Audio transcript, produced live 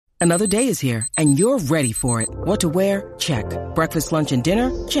Another day is here, and you're ready for it. What to wear? Check. Breakfast, lunch, and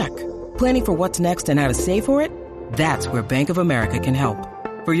dinner? Check. Planning for what's next and how to save for it? That's where Bank of America can help.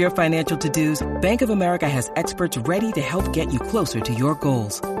 For your financial to-dos, Bank of America has experts ready to help get you closer to your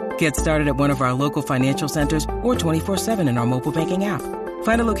goals. Get started at one of our local financial centers or 24/7 in our mobile banking app.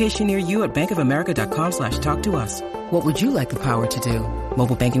 Find a location near you at bankofamerica.com/talktous. What would you like the power to do?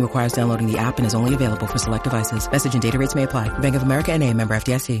 Mobile banking requires downloading the app and is only available for select devices. Message and data rates may apply. Bank of America N.A., member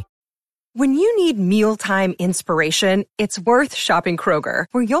FDIC. When you need mealtime inspiration, it's worth shopping Kroger,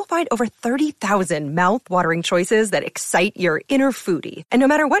 where you'll find over 30,000 mouth-watering choices that excite your inner foodie. And no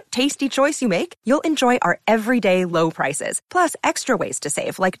matter what tasty choice you make, you'll enjoy our everyday low prices, plus extra ways to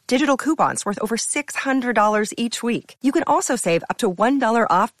save, like digital coupons worth over $600 each week. You can also save up to $1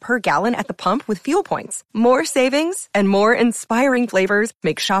 off per gallon at the pump with fuel points. More savings and more inspiring flavors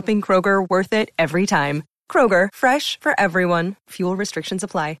make shopping Kroger worth it every time. Kroger, fresh for everyone. Fuel restrictions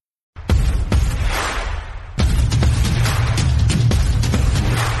apply.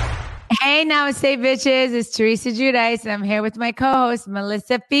 Hey, namaste, bitches. It's Teresa Giudice, and I'm here with my co-host,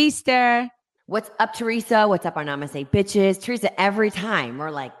 Melissa Feaster. What's up, Teresa? What's up, our namaste, bitches? Teresa, every time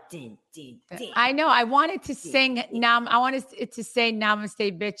we're like, din, din, din. I know. I wanted to sing I wanted it to say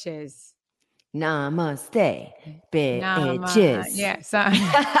namaste, bitches. Namaste, bitches. Yeah, so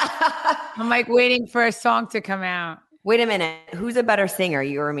I'm like waiting for a song to come out. Wait a minute. Who's a better singer,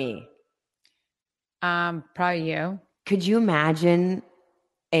 you or me? Probably you. Could you imagine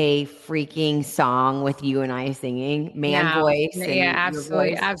a freaking song with you and I singing voice? Yeah,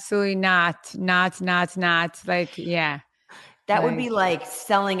 absolutely. Absolutely not. Not. Like, yeah. That would be like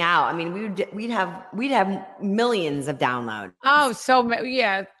selling out. I mean, we'd have millions of downloads. Oh,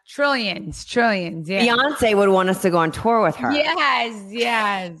 yeah. Trillions. Yeah. Beyonce would want us to go on tour with her.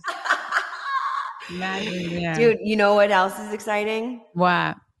 Yes. Imagine, yeah. Dude, you know what else is exciting?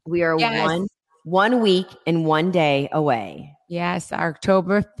 What? We are one week and 1 day away. Yes,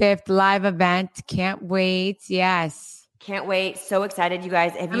 October 5th live event. Can't wait. Yes. Can't wait. So excited, you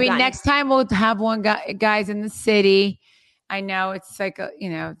guys. Next time we'll have one guys in the city. I know it's like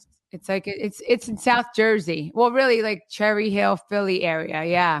it's in South Jersey. Well, really like Cherry Hill, Philly area.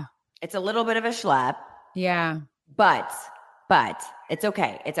 Yeah. It's a little bit of a schlep. Yeah. But it's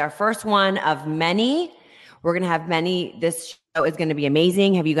okay. It's our first one of many. We're going to have many. This show is going to be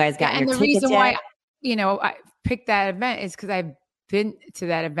amazing. Have you guys gotten your tickets yet? Why, I picked that event is because I've been to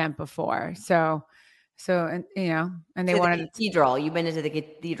that event before. So, and they wanted the cathedral. You've been into the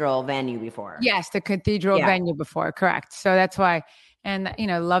cathedral venue before. Yes, the cathedral venue before. Correct. So that's why, and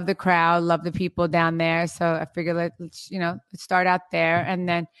love the crowd, love the people down there. So I figured let's start out there, and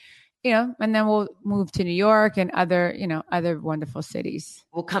then we'll move to New York and other wonderful cities.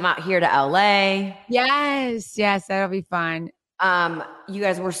 We'll come out here to LA. Yes, that'll be fun. You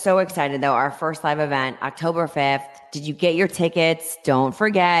guys were so excited though. Our first live event, October 5th. Did you get your tickets? Don't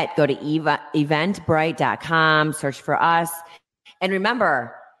forget, go to eventbrite.com, search for us. And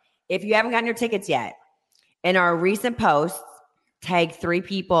remember, if you haven't gotten your tickets yet, in our recent posts, tag 3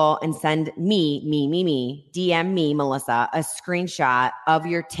 people and send me, DM me, Melissa, a screenshot of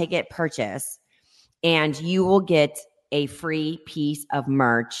your ticket purchase, and you will get a free piece of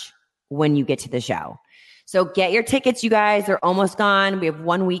merch when you get to the show. So get your tickets, you guys. They're almost gone. We have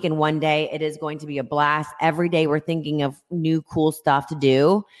 1 week and 1 day. It is going to be a blast. Every day we're thinking of new cool stuff to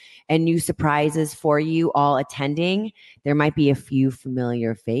do and new surprises for you all attending. There might be a few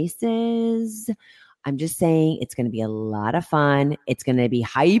familiar faces. I'm just saying it's going to be a lot of fun. It's going to be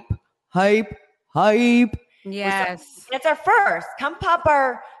hype. Yes. It's our first. Come pop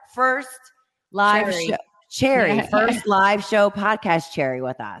our first live show. Cherry, yeah. First live show podcast cherry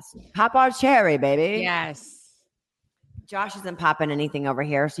with us. Pop our cherry, baby. Yes. Josh isn't popping anything over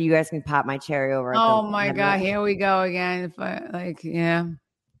here, so you guys can pop my cherry over. Oh my God, here we go again. Yeah.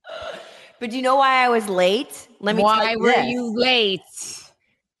 But do you know why I was late? Why were you late?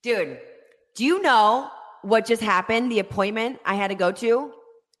 Dude, do you know what just happened? The appointment I had to go to?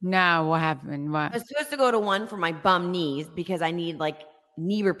 No, what happened? What? I was supposed to go to one for my bum knees because I need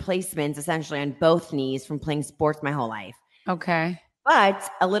knee replacements essentially on both knees from playing sports my whole life. Okay.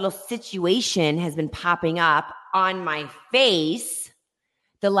 But a little situation has been popping up on my face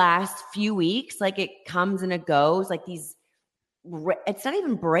the last few weeks. Like it comes and it goes, like these, it's not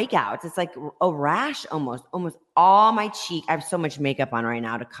even breakouts. It's like a rash almost all my cheek. I have so much makeup on right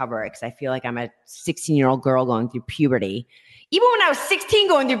now to cover it because I feel like I'm a 16-year-old girl going through puberty. Even when I was 16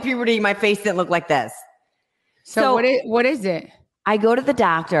 going through puberty, my face didn't look like this. So what is it? I go to the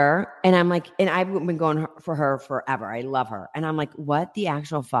doctor and I'm like, and I've been going for her forever. I love her. And I'm like, what the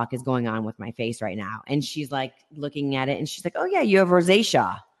actual fuck is going on with my face right now? And she's like looking at it and she's like, oh yeah, you have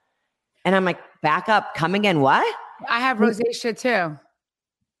rosacea. And I'm like, back up, come again. What? I have rosacea too.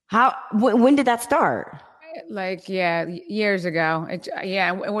 How, when did that start? Like, yeah, years ago.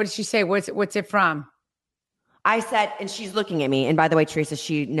 Yeah. What did she say? What's it from? I said, and she's looking at me. And by the way, Teresa,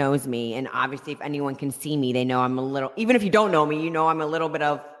 she knows me. And obviously, if anyone can see me, they know I'm a little, even if you don't know me, you know, I'm a little bit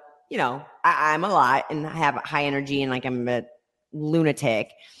of, you know, I'm a lot and I have high energy and like I'm a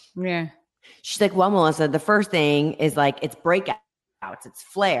lunatic. Yeah. She's like, well, Melissa, the first thing is like, it's breakouts, it's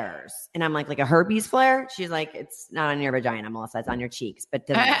flares. And I'm like a herpes flare? She's like, it's not on your vagina, Melissa, it's on your cheeks, but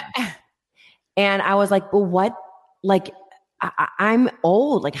doesn't matter. And I was like, well, what? Like, I'm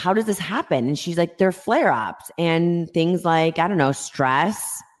old. Like, how does this happen? And she's like, they're flare-ups and things like, I don't know,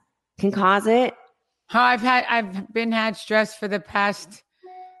 stress can cause it. I've had stress for the past,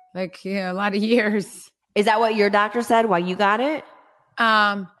 like, a lot of years. Is that what your doctor said? Why you got it?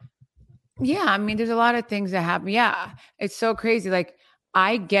 Yeah. I mean, there's a lot of things that happen. Yeah. It's so crazy. Like,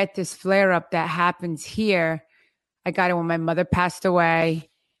 I get this flare up that happens here. I got it when my mother passed away.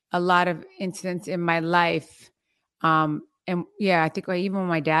 A lot of incidents in my life. And yeah, I think even when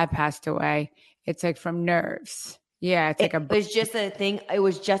my dad passed away, it's like from nerves. Yeah. It was just a thing. It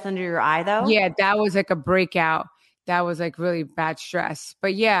was just under your eye though. Yeah. That was like a breakout. That was like really bad stress.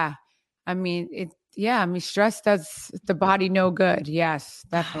 But yeah, I mean, stress does the body no good. Yes,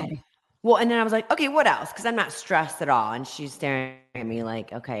 definitely. Well, and then I was like, okay, what else? Because I'm not stressed at all. And she's staring at me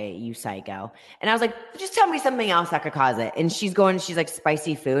like, okay, you psycho. And I was like, just tell me something else that could cause it. And she's like,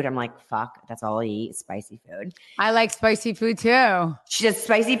 spicy food. I'm like, fuck, that's all I eat, spicy food. I like spicy food too. She does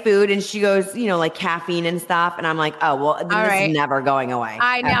spicy food and she goes, you know, like caffeine and stuff. And I'm like, oh, well, this is never going away.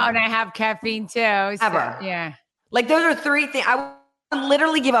 I know. Ever. And I have caffeine too. So, ever. Yeah. Like those are three things. I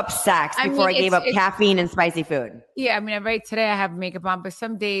literally give up sex before I gave up caffeine and spicy food. Yeah. I mean, right today I have makeup on, but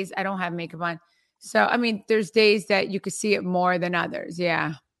some days I don't have makeup on. So, I mean, there's days that you could see it more than others.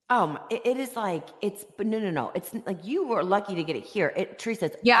 Yeah. It is like, but no. It's like you were lucky to get it here. Teresa,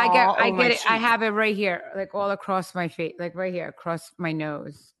 it's yeah, I get it. I have it right here, like all across my face, like right here, across my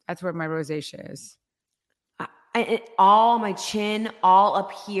nose. That's where my rosacea is. All my chin, all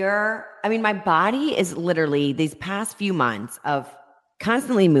up here. I mean, my body is literally these past few months of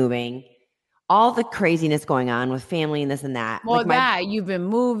constantly moving, all the craziness going on with family and this and that. Well, you've been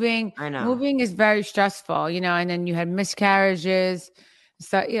moving. I know. Moving is very stressful, you know, and then you had miscarriages.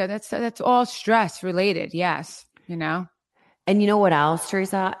 So yeah, that's all stress related. Yes. You know? And you know what else,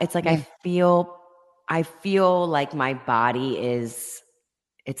 Teresa? It's like, I feel like my body is,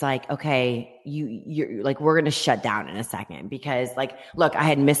 it's like, okay, you're like, we're going to shut down in a second because like, look, I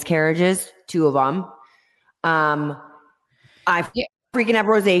had miscarriages, 2 of them. I freaking have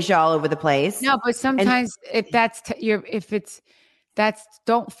rosacea all over the place. No, but sometimes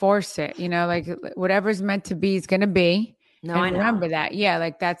don't force it, you know, like whatever's meant to be is going to be. No, and I remember that. Yeah.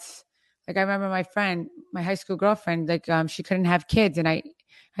 Like that's like, I remember my friend, my high school girlfriend, like, she couldn't have kids. And I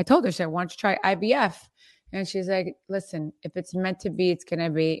told her, I said, why don't you try IVF? And she's like, listen, if it's meant to be, it's going to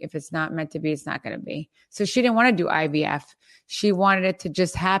be. If it's not meant to be, it's not going to be. So she didn't want to do IVF. She wanted it to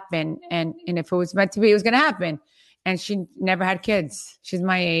just happen. And if it was meant to be, it was going to happen. And she never had kids. She's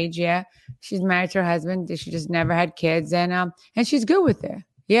my age. Yeah. She's married to her husband. She just never had kids. And she's good with it.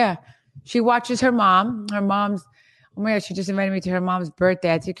 Yeah. She watches her mom. Her mom's, oh my God, she just invited me to her mom's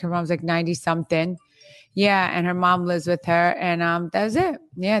birthday. I think her mom's like 90 something. Yeah. And her mom lives with her. And that's it.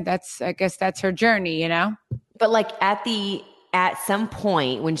 Yeah. I guess that's her journey, you know? But like at some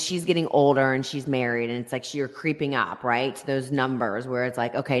point when she's getting older and she's married and it's like you're creeping up, right? To those numbers where it's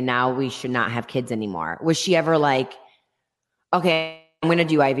like, okay, now we should not have kids anymore. Was she ever like, okay, I'm going to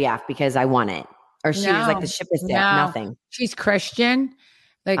do IVF because I want it? Or she was like, the ship is set, nothing. She's Christian.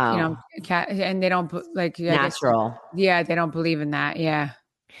 Like, you know, and they don't like natural. They don't believe in that. Yeah.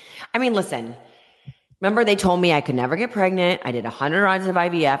 I mean, listen, remember they told me I could never get pregnant. I did 100 rounds of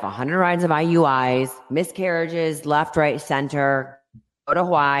IVF, 100 rounds of IUIs, miscarriages, left, right, center, go to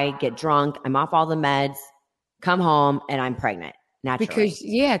Hawaii, get drunk. I'm off all the meds, come home, and I'm pregnant naturally.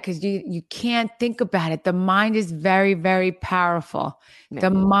 Because you can't think about it. The mind is very, very powerful. The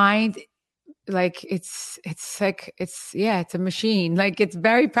mind, like it's a machine. Like it's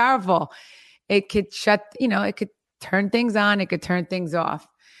very powerful. It could it could turn things on. It could turn things off.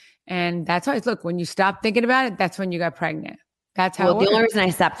 And that's why look, when you stop thinking about it, that's when you got pregnant. That's how the only reason I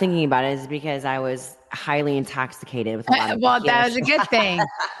stopped thinking about it is because I was highly intoxicated with a lot of well, that was a good thing.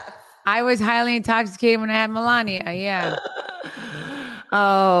 I was highly intoxicated when I had Melania. Yeah.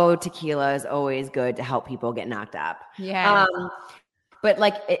 Oh, tequila is always good to help people get knocked up. Yeah. But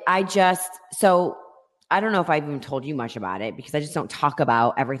like, so I don't know if I've even told you much about it because I just don't talk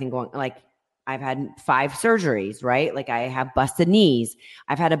about everything going like I've had 5 surgeries, right? Like I have busted knees.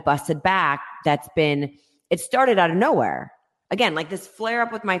 I've had a busted back it started out of nowhere. Again, like this flare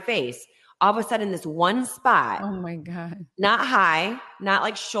up with my face. All of a sudden, this one spot. Oh my God. Not high, not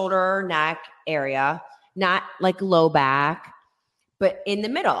like shoulder, neck area, not like low back, but in the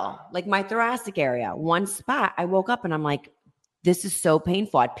middle, like my thoracic area, one spot. I woke up and I'm like, this is so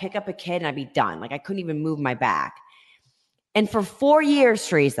painful. I'd pick up a kid and I'd be done. Like I couldn't even move my back. And for 4 years,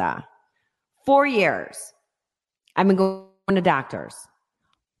 Teresa, 4 years, I've been going to doctors,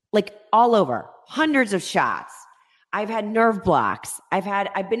 like all over, hundreds of shots. I've had nerve blocks.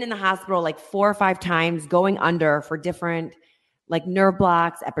 I've been in the hospital like 4 or 5 times going under for different like nerve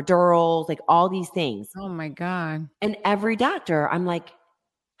blocks, epidurals, like all these things. Oh my God. And every doctor, I'm like,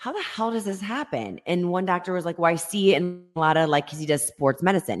 how the hell does this happen? And one doctor was like, well, I see it in a lot of like, cause he does sports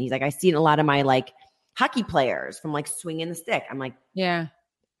medicine. He's like, I see it in a lot of my like hockey players from like swinging the stick. I'm like, yeah,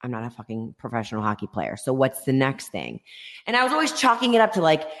 I'm not a fucking professional hockey player. So what's the next thing? And I was always chalking it up to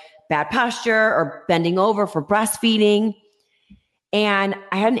like bad posture or bending over for breastfeeding. And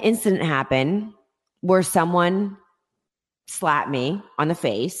I had an incident happen where someone slapped me on the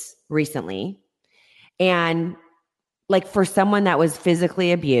face recently. And like for someone that was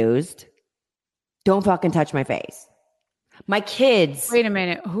physically abused, don't fucking touch my face. My kids. Wait a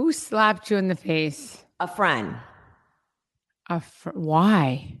minute. Who slapped you in the face? A friend.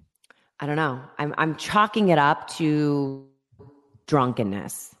 Why? I don't know. I'm chalking it up to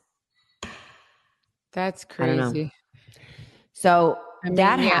drunkenness. That's crazy. So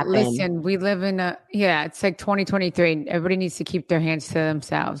that happened. Listen, we live in it's like 2023. Everybody needs to keep their hands to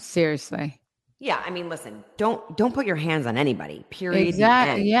themselves. Seriously. Yeah. I mean, listen, don't put your hands on anybody, period.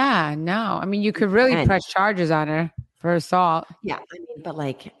 Exactly. Yeah. No. I mean, you could really press charges on her for assault. Yeah. I mean, but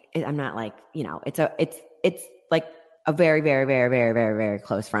like, I'm not like, it's like a very, very, very, very, very, very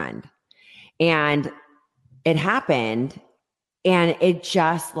close friend. And it happened. And it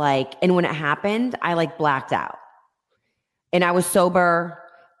just like, and when it happened, I like blacked out. And I was sober,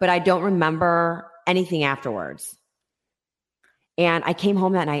 but I don't remember anything afterwards. And I came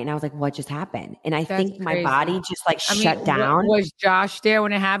home that night and I was like, what just happened? And I think my body just like shut down. Was Josh there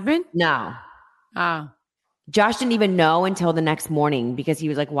when it happened? No. Oh. Josh didn't even know until the next morning because he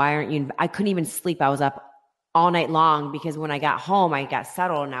was like, why aren't you? I couldn't even sleep. I was up all night long because when I got home, I got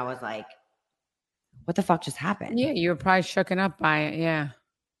settled and I was like, what the fuck just happened? Yeah, you were probably shooken up by it. Yeah.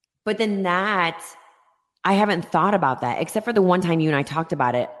 But then I haven't thought about that except for the one time you and I talked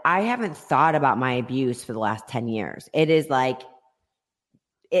about it. I haven't thought about my abuse for the last 10 years. It is like,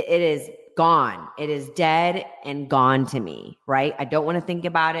 it is gone. It is dead and gone to me, right? I don't want to think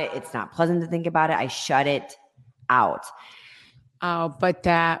about it. It's not pleasant to think about it. I shut it out. Oh, but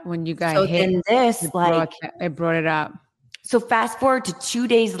that when you got hit, it brought it up. So fast forward to 2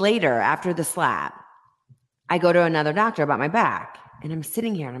 days later after the slap, I go to another doctor about my back and I'm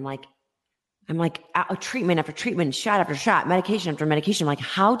sitting here and I'm like, treatment after treatment, shot after shot, medication after medication. I'm like,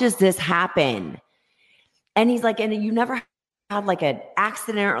 how does this happen? And he's like, and you never had like an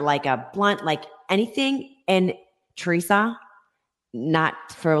accident or like a blunt, like anything. And Teresa, not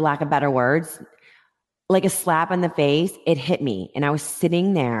for lack of better words, like a slap in the face, it hit me. And I was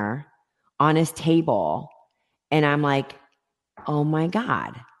sitting there on his table and I'm like, oh my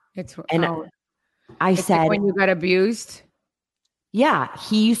God. I said, like when you got abused. Yeah.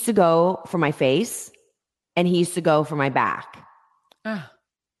 He used to go for my face and he used to go for my back.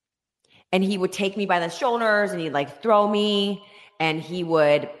 And he would take me by the shoulders and he'd like throw me and he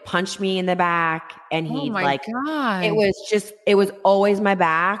would punch me in the back and he'd God. It was always my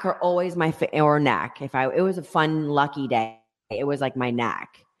back or always my or neck. It was a fun, lucky day. It was like my neck.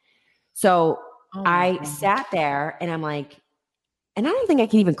 So I sat there and I'm like, and I don't think I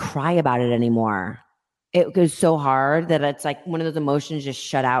can even cry about it anymore. It goes so hard that it's like one of those emotions just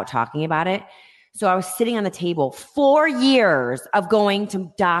shut out talking about it. So I was sitting on the table 4 years of going to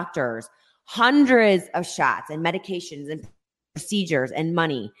doctors, hundreds of shots and medications and procedures and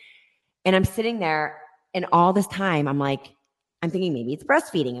money. And I'm sitting there and all this time I'm thinking maybe it's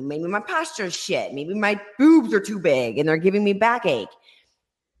breastfeeding and maybe my posture is shit. Maybe my boobs are too big and they're giving me backache.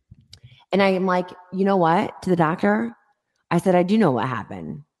 And I am like, you know what? To the doctor, I said, I do know what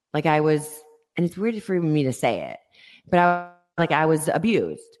happened. Like and it's weird for me to say it, but I was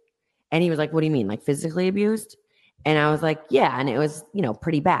abused. And he was like, what do you mean? Like physically abused? And I was like, yeah. And it was,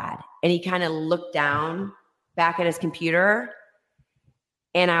 pretty bad. And he kind of looked down back at his computer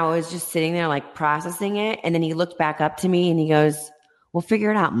and I was just sitting there like processing it. And then he looked back up to me and he goes, we'll figure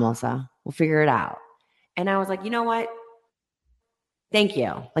it out, Melissa. We'll figure it out. And I was like, you know what? Thank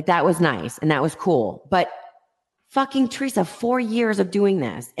you. Like that was nice and that was cool. But Fucking Teresa, 4 years of doing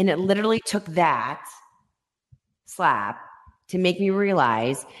this. And it literally took that slap to make me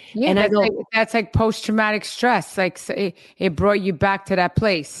realize. Yeah, and that's like post-traumatic stress. Like so it brought you back to that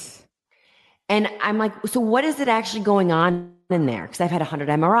place. And I'm like, so what is it actually going on in there? Because I've had 100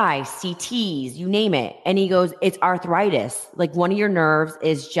 MRIs, CTs, you name it. And he goes, it's arthritis. Like one of your nerves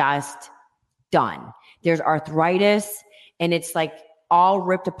is just done. There's arthritis and it's like all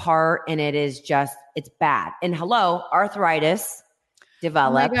ripped apart and it is just, it's bad. And hello, arthritis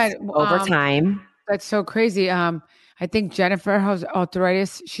develops over time. That's so crazy. I think Jennifer has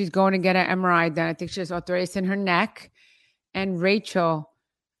arthritis. She's going to get an MRI done. I think she has arthritis in her neck. And Rachel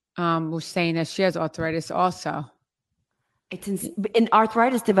was saying that she has arthritis also. And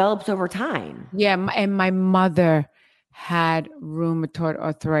arthritis develops over time. Yeah, and my mother had rheumatoid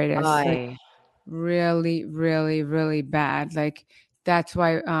arthritis. Like, really, really, really bad. Like that's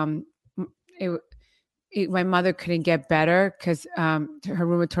why my mother couldn't get better because her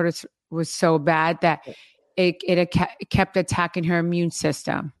rheumatoid was so bad that it kept attacking her immune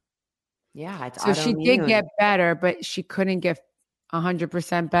system. Yeah, it's so she did get better, but she couldn't get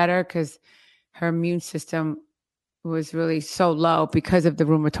 100% better because her immune system was really so low because of the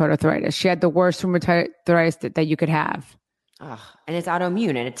rheumatoid arthritis. She had the worst rheumatoid arthritis that you could have. And it's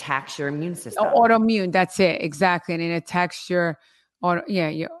autoimmune. It attacks your immune system. Autoimmune, that's it, exactly, and it attacks your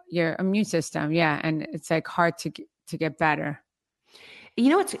immune system. Yeah, and it's like hard to get better. You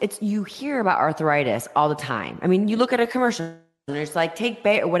know, it's you hear about arthritis all the time. I mean, you look at a commercial and it's like take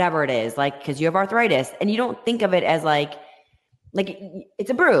or whatever it is, like because you have arthritis, and you don't think of it as like it's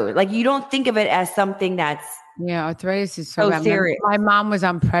a bruise. Like you don't think of it as something that's arthritis is so bad. serious. My mom was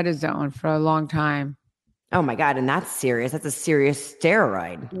on prednisone for a long time. Oh my God, and that's serious. That's a serious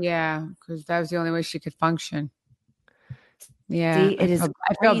steroid. Yeah, because that was the only way she could function. Yeah, see,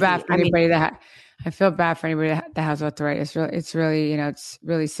 I feel bad for anybody that. I feel bad for anybody that has arthritis. It's really, it's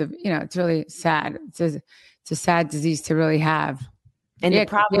really sad. It's a sad disease to really have. And the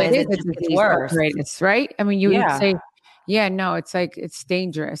problem is it's worse. Arthritis, right? I mean, you would say, no, it's like, it's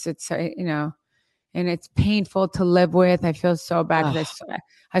dangerous. It's, and it's painful to live with. I feel so bad because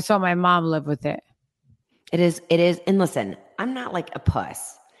I saw my mom live with it. It is. And listen, I'm not like a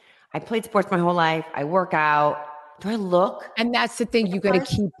puss. I played sports my whole life. I work out. Do I look? And that's the thing. You got to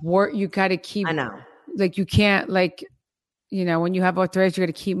keep You got to keep. I know. Like you can't when you have arthritis, you got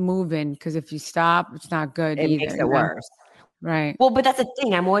to keep moving because if you stop, it's not good. It makes it worse. Right. Well, but that's the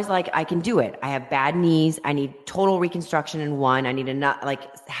thing. I'm always like, I can do it. I have bad knees. I need total reconstruction in one. I need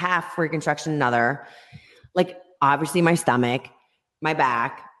half reconstruction in another. Like obviously my stomach, my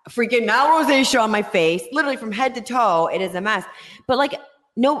back, freaking now rosacea on my face, literally from head to toe. It is a mess. But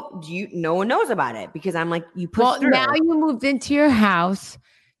no one knows about it because I'm like, you push through. Now you moved into your house.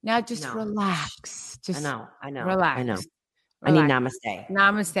 Now just relax. Just I know. Relax. I know. Relax. I need namaste.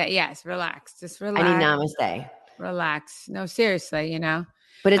 Namaste. Yes. Relax. Just relax. I need namaste. Relax. No, seriously,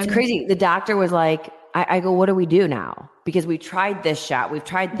 But it's crazy. The doctor was like, I go, what do we do now? Because we tried this shot. We've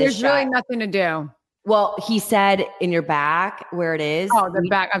tried this shot. There's really nothing to do. Well, he said in your back where it is. Oh, the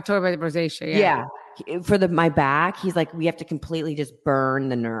back. I'm talking about the rosacea. Yeah. For my back, he's like, we have to completely just burn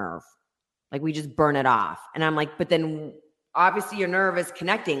the nerve. Like we just burn it off. And I'm like, but then obviously your nerve is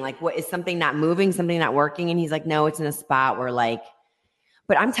connecting. Like what is something not moving, something not working? And he's like, no, it's in a spot where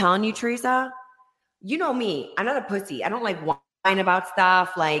but I'm telling you, Teresa, you know me, I'm not a pussy. I don't like whine about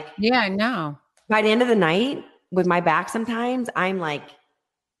stuff. Yeah, I know. By the end of the night with my back, sometimes I'm like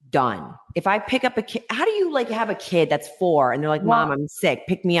done. If I pick up a kid, how do you have a kid that's 4 and they're like, Mom, I'm sick.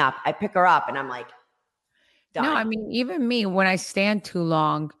 Pick me up. I pick her up and I'm like, done. No, I mean, even me, when I stand too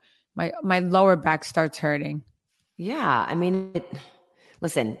long, my lower back starts hurting. Yeah. I mean,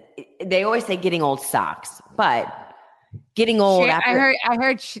 listen, they always say getting old sucks, but getting old. I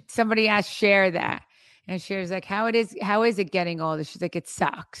heard somebody asked Cher that. And Cher's like, how is it getting older? She's like, it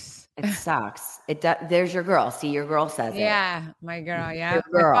sucks. It sucks. There's your girl. See, your girl says it. Yeah, my girl. Yeah. Your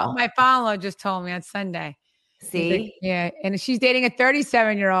girl. My follower just told me on Sunday. See? Like, yeah. And she's dating a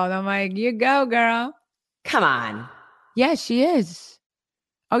 37-year-old. I'm like, you go, girl. Come on. Yeah, she is.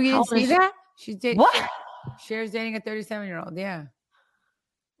 Oh, you didn't see that? She's dating. What? Cher's dating a 37-year-old. Yeah.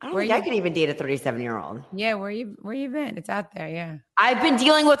 I don't think I could even date a 37-year-old. Yeah, where you been? It's out there, yeah. I've been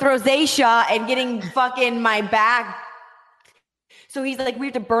dealing with rosacea and getting fucking my back. So he's like, we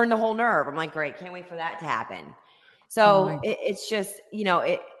have to burn the whole nerve. I'm like, great, can't wait for that to happen. So it's just,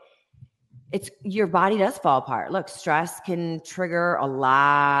 it's your body does fall apart. Look, stress can trigger a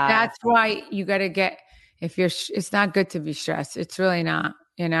lot. That's why you got to get, it's not good to be stressed. It's really not,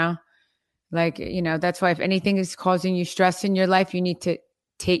 that's why if anything is causing you stress in your life, you need to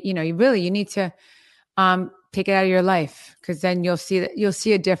take, you need to take it out of your life, because then you'll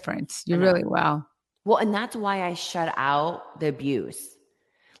see a difference. You really will. Well, and that's why I shut out the abuse.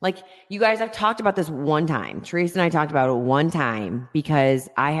 Like, you guys, I've talked about this one time. Teresa and I talked about it one time because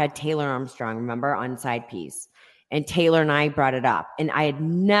I had Taylor Armstrong, remember, on Side Piece. And Taylor and I brought it up. And I had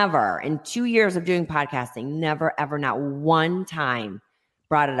never, in 2 years of doing podcasting, never, ever, not one time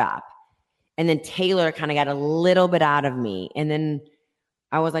brought it up. And then Taylor kind of got a little bit out of me. And then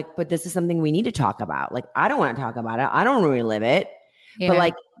I was like, but this is something we need to talk about. Like, I don't want to talk about it. I don't relive it. Yeah.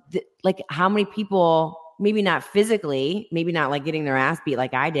 But like how many people, maybe not physically, maybe not like getting their ass beat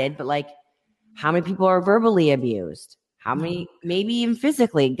like I did, but like how many people are verbally abused? How many, maybe even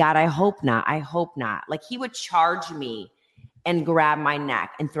physically? God, I hope not. I hope not. Like, he would charge me and grab my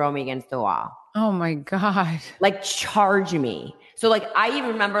neck and throw me against the wall. Oh my God. Like, charge me. So like, I even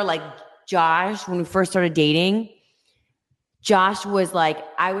remember like Josh, when we first started dating, Josh was like,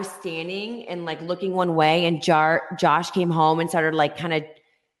 I was standing and like looking one way, and Josh came home and started like kind of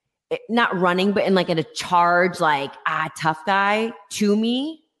not running, but in like in a charge, like, tough guy to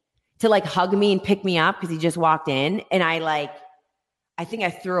me to like hug me and pick me up because he just walked in. And I think I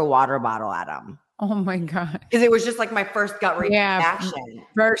threw a water bottle at him. Oh my God. Because it was just like my first gut reaction.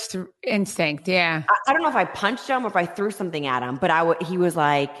 First instinct. Yeah. I don't know if I punched him or if I threw something at him, but he was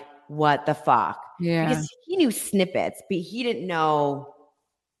like, what the fuck? Yeah. Because he knew snippets, but he didn't know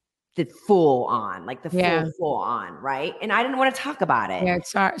the full on, like the full on, right? And I didn't want to talk about it. Yeah,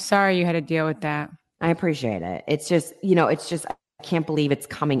 sorry you had to deal with that. I appreciate it. It's just, I can't believe it's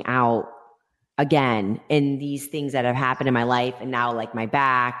coming out again in these things that have happened in my life, and now like my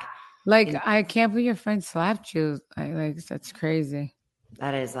back. Like, I can't believe your friend slapped you. Like, that's crazy.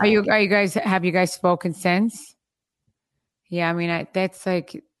 That is. Have you guys spoken since? Yeah, I mean, that's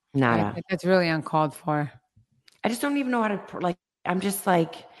like, that's really uncalled for. I just don't even know how to, like, I'm just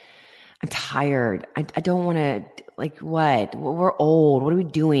like, I'm tired. I don't want to, like, what? We're old. What are we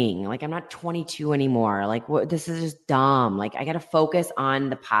doing? Like, I'm not 22 anymore. Like, what? This is just dumb. Like, I got to focus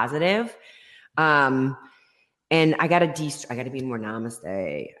on the positive. And I got to be more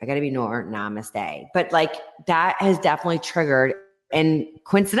namaste. I got to be more namaste. But like, that has definitely triggered. And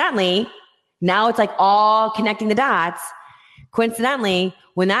coincidentally, now it's like all connecting the dots. Coincidentally,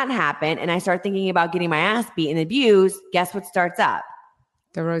 when that happened and I start thinking about getting my ass beat and abused, guess what starts up?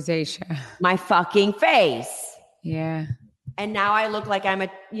 The rosacea. My fucking face. Yeah. And now I look like I'm a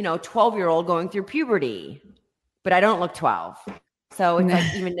 12-year-old going through puberty, but I don't look 12. So it's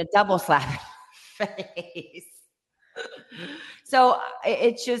like even a double slap face. So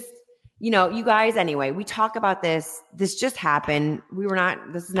it's just, you guys, anyway, we talk about this. This just happened.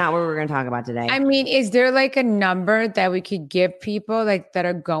 This is not what we were going to talk about today. I mean, is there like a number that we could give people like that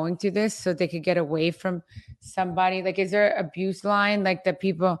are going through this so they could get away from somebody? Like, is there an abuse line like that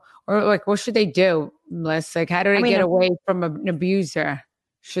people, or like, what should they do, Melissa? Like, how do they get away from an abuser?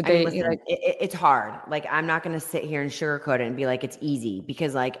 Should they? Listen, it's hard. Like, I'm not going to sit here and sugarcoat it and be like, it's easy,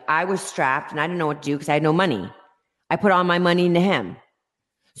 because like I was strapped and I didn't know what to do because I had no money. I put all my money into him.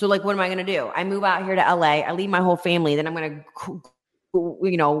 So like, what am I going to do? I move out here to LA. I leave my whole family. Then I'm going to,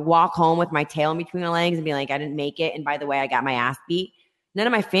 walk home with my tail in between my legs and be like, I didn't make it. And by the way, I got my ass beat. None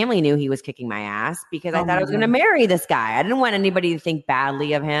of my family knew he was kicking my ass because I thought I was going to marry this guy. I didn't want anybody to think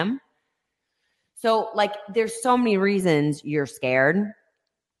badly of him. So like, there's so many reasons you're scared.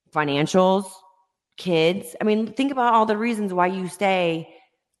 Financials, kids. I mean, think about all the reasons why you stay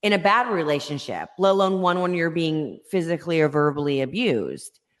in a bad relationship, let alone one when you're being physically or verbally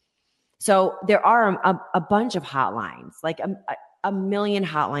abused. So there are a bunch of hotlines, like a million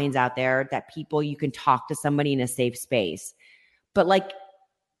hotlines out there that you can talk to somebody in a safe space. But like,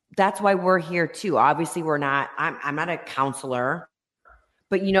 that's why we're here too. Obviously I'm not a counselor,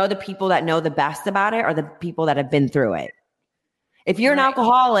 but the people that know the best about it are the people that have been through it. If you're an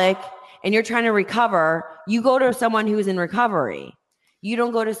alcoholic and you're trying to recover, you go to someone who's in recovery. You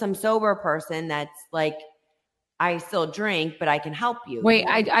don't go to some sober person that's like, I still drink, but I can help you. Wait,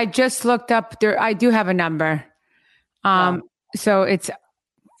 I just looked up there. I do have a number. So it's,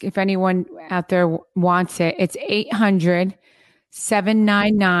 if anyone out there wants it, it's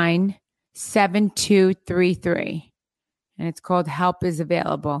 800-799-7233. And it's called Help is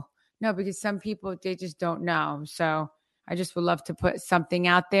Available. No, because some people, they just don't know. So I just would love to put something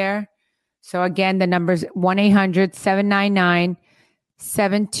out there. So again, the number is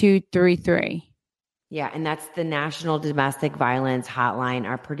 1-800-799-7233. Yeah, and that's the National Domestic Violence Hotline.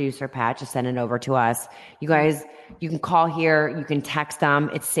 Our producer, Pat, just sent it over to us. You guys, you can call here. You can text them.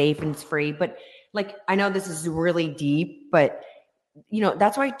 It's safe and it's free. But like, I know this is really deep, but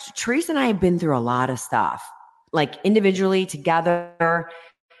that's why Teresa and I have been through a lot of stuff, like individually, together.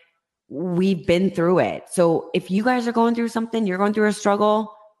 we've been through it. So if you guys are going through something, you're going through a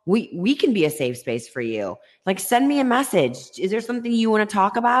struggle, we can be a safe space for you. Like, send me a message. Is there something you want to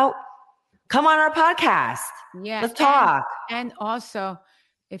talk about? Come on our podcast. Yeah. Let's talk. And also,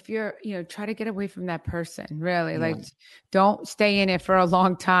 if you're, try to get away from that person, really. Like, don't stay in it for a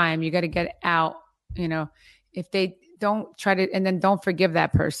long time. You got to get out, if they don't try to, and then don't forgive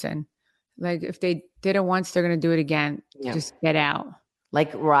that person. Like, if they did it once, they're going to do it again. Yeah. Just get out.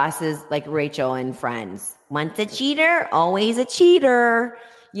 Like like Rachel and Friends. Once a cheater, always a cheater.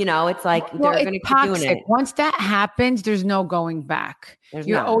 It's like they're going to keep doing it. Once that happens, there's no going back.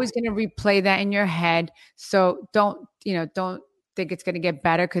 You're always going to replay that in your head. So don't think it's going to get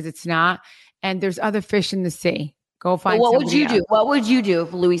better, because it's not. And there's other fish in the sea. Go find. What would you do? What would you do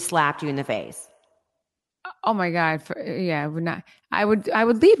if Louis slapped you in the face? Oh my God! I would not. I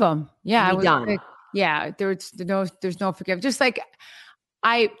would leave him. Yeah, I would. Done. There's no forgiveness. Just like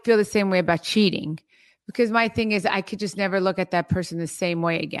I feel the same way about cheating. Because my thing is, I could just never look at that person the same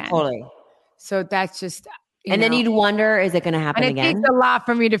way again. Totally. So that's just, then you'd wonder, is it going to happen again? And it takes a lot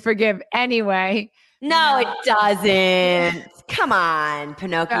for me to forgive anyway. No, it doesn't. Come on,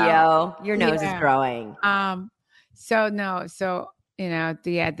 Pinocchio. Your nose is growing. To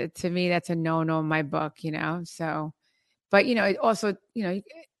me, that's a no-no in my book, So, but, it also,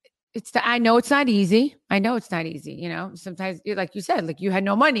 I know it's not easy. Sometimes, like you said, like you had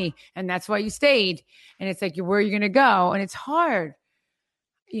no money and that's why you stayed. And it's like, where are you going to go? And it's hard,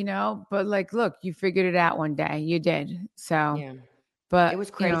 but like, look, you figured it out one day. You did. So, but it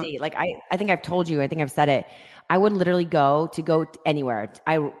was crazy. Like, I think I've told you, I think I've said it. I would literally go anywhere.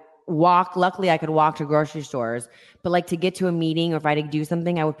 I walk. Luckily I could walk to grocery stores, but like to get to a meeting or if I had to do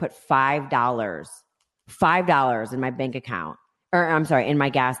something, I would put $5 in my bank account. Or I'm sorry, in my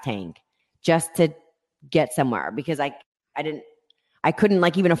gas tank, just to get somewhere, because I couldn't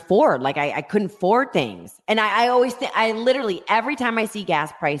like even afford, like I couldn't afford things. And I always think, I literally, every time I see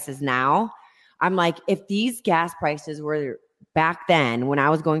gas prices now, I'm like, if these gas prices were back then when I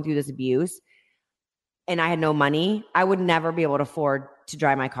was going through this abuse and I had no money, I would never be able to afford to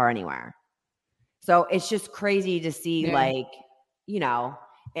drive my car anywhere. So it's just crazy to see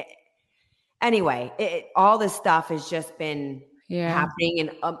all this stuff has just been happening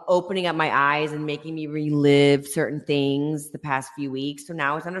and opening up my eyes and making me relive certain things the past few weeks. So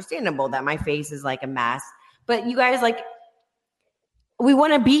now it's understandable that my face is like a mess. But you guys, like, we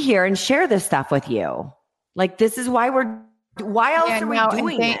want to be here and share this stuff with you. Like, this is why else are we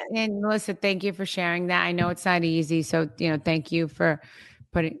doing it? And Melissa, thank you for sharing that. I know it's not easy. So, thank you for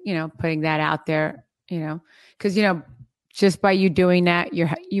putting that out there, because, just by you doing that,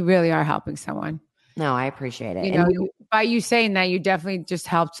 you really are helping someone. No, I appreciate it. By you saying that, you definitely just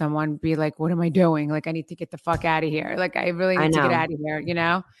helped someone be like, what am I doing? Like, I need to get the fuck out of here. Like, I really need to get out of here,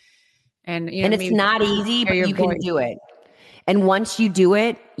 And, and it's not easy, but you can do it. And once you do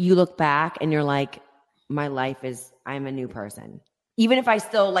it, you look back and you're like, I'm a new person. Even if I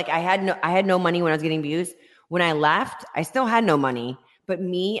still, like, I had no money when I was getting abused. When I left, I still had no money. But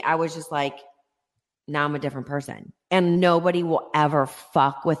I was just like, now I'm a different person. And nobody will ever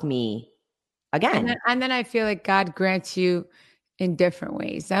fuck with me again. And then I feel like God grants you in different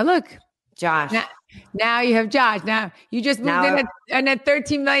ways. Now look, Josh. Now you have Josh. Now you just moved in a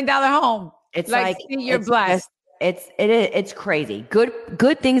 $13 million home. It's like you're blessed. It's crazy.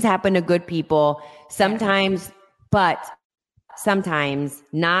 Good things happen to good people sometimes, but sometimes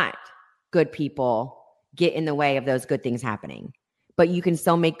not good people get in the way of those good things happening. But you can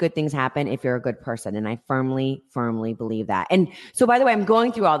still make good things happen if you're a good person. And I firmly, firmly believe that. And so, by the way, I'm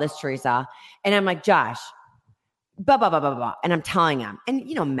going through all this, Teresa, and I'm like, Josh, blah, blah, blah, blah, blah. And I'm telling them,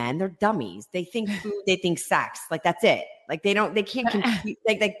 and men, they're dummies. They think food, they think sex. Like, that's it. Like, they can't compute.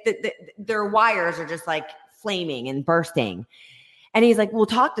 Their wires are just like flaming and bursting. And he's like, well,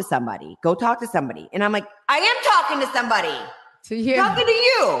 talk to somebody. Go talk to somebody. And I'm like, I am talking to somebody. Talking to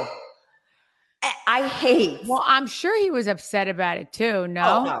you. I hate. Well, I'm sure he was upset about it too. No,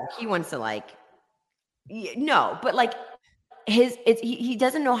 oh, no, he wants to no, but like he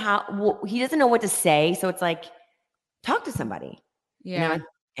doesn't know he doesn't know what to say. So it's like, talk to somebody. Yeah.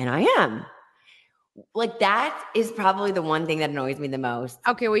 And I am like, that is probably the one thing that annoys me the most.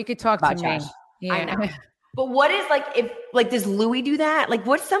 Okay. Well, you could talk to me. Yeah. I know. But what is does Louis do that? Like,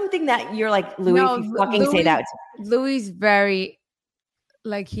 what's something that you're like, Louis, if you fucking say that? Louis very,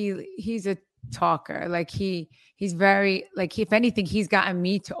 like, he's a talker. Like he's very, like, if anything, he's gotten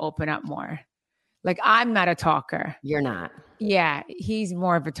me to open up more. Like, I'm not a talker. You're not. Yeah. He's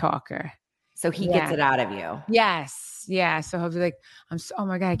more of a talker. So he gets it out of you. Yes. Yeah. So he'll be like, oh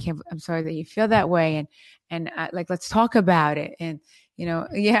my God, I'm sorry that you feel that way. And like, let's talk about it. And,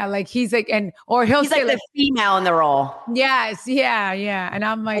 like he's like, or he'll say like the female in the role. Yes. Yeah. Yeah. And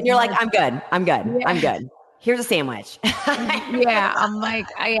I'm like, and you're like, I'm good. Yeah. I'm good. Here's a sandwich. Yeah. I'm like,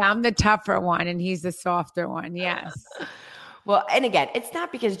 I'm the tougher one and he's the softer one. Yes. Well, and again, it's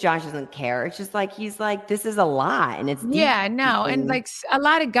not because Josh doesn't care. It's just like, he's like, this is a lot and it's deep. Yeah, no. And like a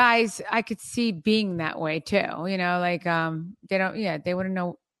lot of guys I could see being that way too, like, they wouldn't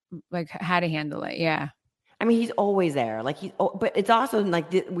know like how to handle it. Yeah. I mean, he's always there. Like but it's also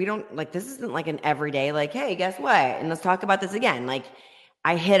like, we don't like, this isn't like an everyday, like, hey, guess what? And let's talk about this again. Like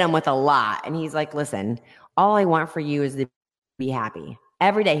I hit him with a lot and he's like, listen, all I want for you is to be happy.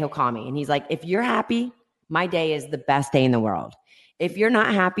 Every day he'll call me and he's like, if you're happy, my day is the best day in the world. If you're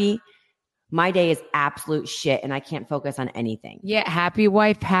not happy, my day is absolute shit and I can't focus on anything. Yeah. Happy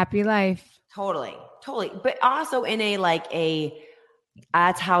wife, happy life. Totally. But also in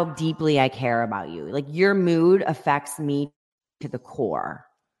that's how deeply I care about you. Like your mood affects me to the core.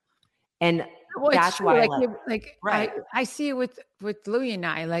 And that's why I see it with Louie and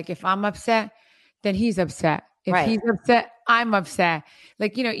I, like if I'm upset, then he's upset. If right. he's upset, I'm upset.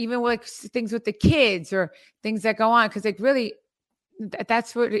 Like, even like things with the kids or things that go on. Cause like really,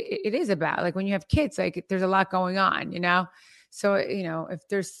 that's what it is about. Like when you have kids, like there's a lot going on, So, if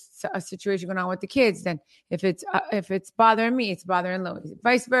there's a situation going on with the kids, then if it's bothering me, it's bothering Louie,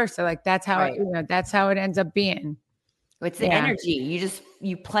 vice versa. Like that's how, right. That's how it ends up being. It's the energy.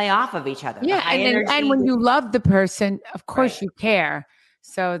 You play off of each other. Yeah. And when you love the person, of course right. you care.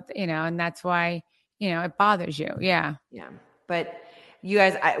 So, and that's why, it bothers you. Yeah. Yeah. But you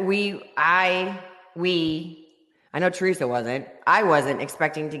guys, I know Teresa wasn't. I wasn't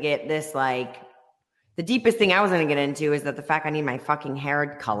expecting to get this, like, the deepest thing I was going to get into is that the fact I need my fucking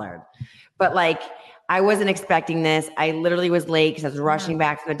hair colored. But, like, I wasn't expecting this. I literally was late because I was rushing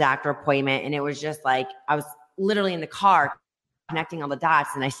back from the doctor appointment. And it was just like, I was literally in the car connecting all the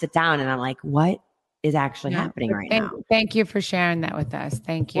dots. And I sit down and I'm like, what is actually happening right now? Thank you for sharing that with us.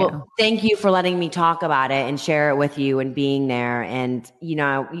 Thank you. Well, thank you for letting me talk about it and share it with you and being there. And,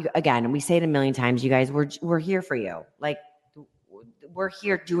 again, we say it a million times, you guys, we're here for you. Like, we're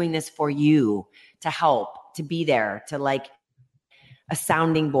here doing this for you to help, to be there, to like a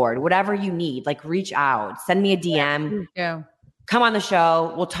sounding board, whatever you need, like reach out, send me a DM, come on the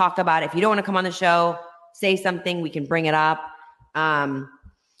show. We'll talk about it. If you don't want to come on the show, say something, we can bring it up. They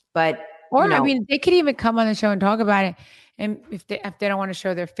could even come on the show and talk about it. And if they don't want to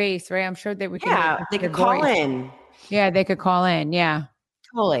show their face, right? I'm sure that we can. Yeah, they could call in. Yeah, they could call in. Yeah.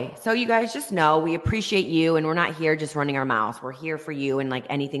 Totally. So you guys just know we appreciate you and we're not here just running our mouths. We're here for you and like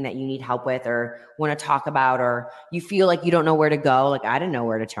anything that you need help with or want to talk about or you feel like you don't know where to go. Like I didn't know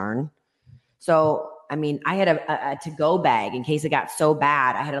where to turn. So, I mean, I had a to-go bag in case it got so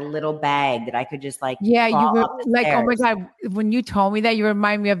bad. I had a little bag that I could just like. Yeah, you were like, oh my God. When you told me that, you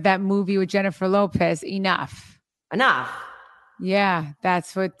remind me of that movie with Jennifer Lopez, Enough. Yeah,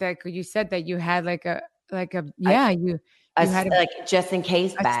 that's what you said that you had you had like just in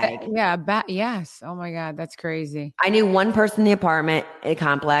case bag. Yes. Oh my God. That's crazy. I knew one person in the apartment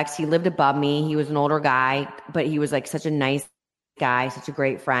complex. He lived above me. He was an older guy, but he was like such a nice guy, such a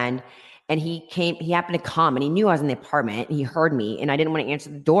great friend. And he happened to come and he knew I was in the apartment. And he heard me and I didn't want to answer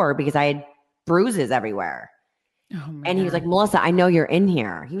the door because I had bruises everywhere. And he was like, Melissa, I know you're in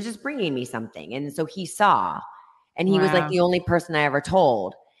here. He was just bringing me something. And so he saw, and he was like the only person I ever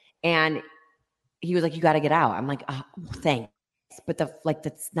told. And he was like, you got to get out. I'm like, oh, thanks. But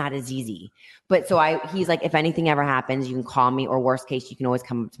that's not as easy. But so he's like, if anything ever happens, you can call me or worst case, you can always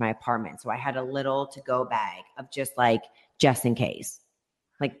come up to my apartment. So I had a little to-go bag of just in case.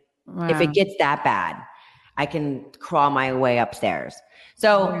 Like if it gets that bad, I can crawl my way upstairs.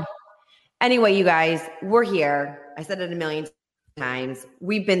 So anyway, you guys, we're here. I said it a million times.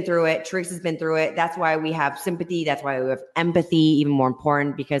 We've been through it. Teresa's been through it. That's why we have sympathy. That's why we have empathy, even more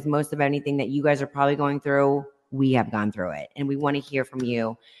important, because most of anything that you guys are probably going through, we have gone through it. And we want to hear from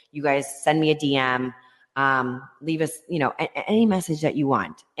you. You guys send me a DM, leave us, any message that you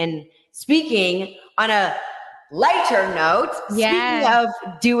want. And speaking on a lighter note, speaking of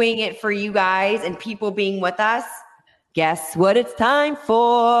doing it for you guys and people being with us, guess what it's time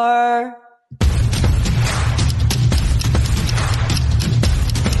for?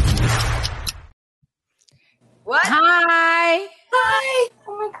 What? Hi. Oh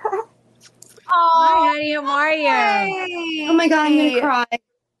my God. Hi, honey. How are you? Hey. Oh my God, I'm gonna cry.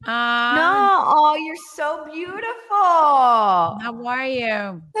 No. Oh, you're so beautiful. How are you?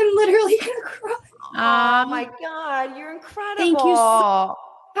 I'm literally gonna cry. Oh my God, you're incredible. Thank you.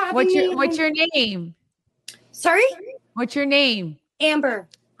 What's your name? Sorry? What's your name? Amber.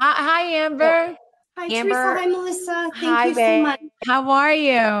 Hi, Amber. Hi, Amber. Teresa. Hi, Melissa. Thank Hi, you so babe. much. How are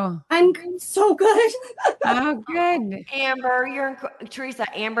you? I'm so good. Oh, good. Amber, Teresa.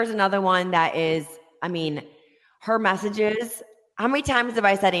 Amber's another one that is, her messages. How many times have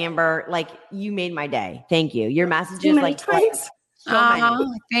I said, Amber, like, you made my day? Thank you. Your messages, Too many like, times. so many.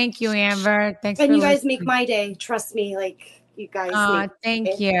 Thank you, Amber. Thanks And for you guys listening. make my day. Trust me. Like, you guys Thank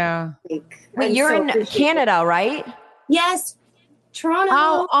it. you. Like, Wait, I'm you're so in appreciative. Canada, right? Yes.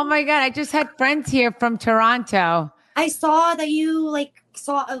 Toronto. Oh my God. I just had friends here from Toronto. I saw that you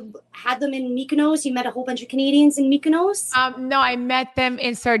had them in Mykonos. You met a whole bunch of Canadians in Mykonos. No, I met them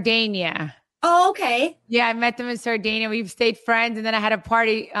in Sardinia. Oh, okay. Yeah, I met them in Sardinia. We've stayed friends, and then I had a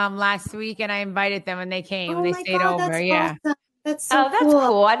party last week, and I invited them, and they came. Oh They my stayed God, over. that's Yeah. awesome. That's so That's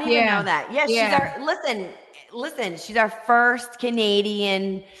cool. I didn't even Yeah. know that. Yeah, Yeah. she's our listen, she's our first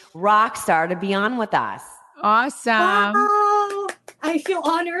Canadian rock star to be on with us. Awesome. Wow. I feel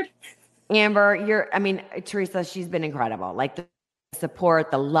honored. Amber, Teresa, she's been incredible. Like the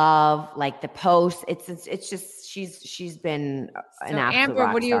support, the love, like the posts. It's just she's been an absolute Amber,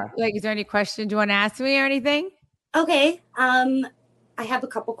 rock what do you star. like? Is there any questions you want to ask me or anything? Okay. I have a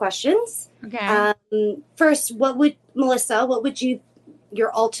couple questions. Okay. First, Melissa, what would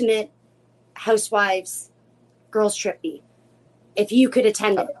your ultimate Housewives girls trip be? If you could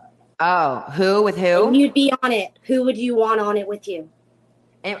attend it. Oh, who with who? And you'd be on it. Who would you want on it with you?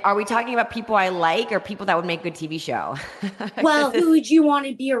 And are we talking about people I like or people that would make a good TV show? Well, who would you want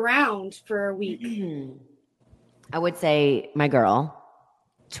to be around for a week? I would say my girl,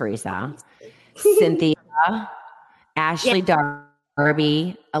 Teresa, Cynthia, Ashley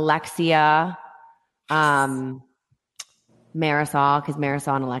Darby, Alexia, Marisol, because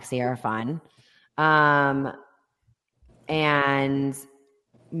Marisol and Alexia are fun. And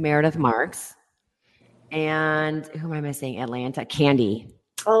Meredith Marks. And who am I missing? Atlanta. Candy.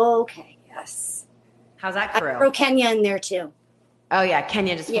 Okay, yes. How's that I crew? throw Kenya in there too. Oh, yeah.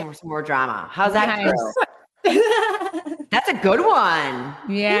 Kenya just for some more drama. How's that Nice. crew? That's a good one.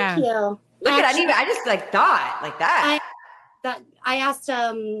 Yeah. Thank you. Look at I just thought like that. I asked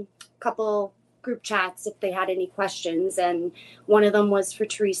a couple group chats if they had any questions, and one of them was for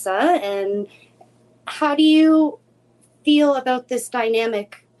Teresa. And how do you feel about this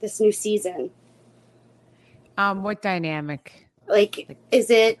dynamic, this new season? What dynamic? Like, is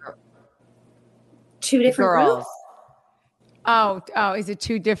it two different Girls. groups? Oh, is it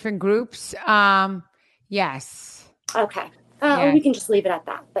two different groups? Yes. Okay. Yeah. We can just leave it at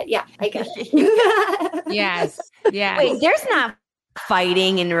that. But yeah, I get it. Yes. Yes. Wait, there's not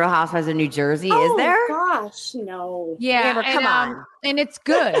fighting in Real Housewives of New Jersey, is there? Oh gosh, no. Yeah. Amber, come on. And it's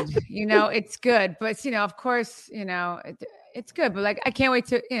good. It's good. But, of course, it's good. But like, I can't wait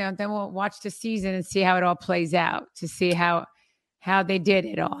to, then we'll watch the season and see how it all plays out, to see how they did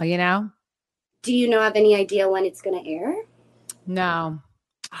it all, Do you have any idea when it's going to air? No.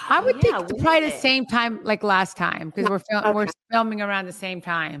 I would think probably the same time like last time, because we're filming around the same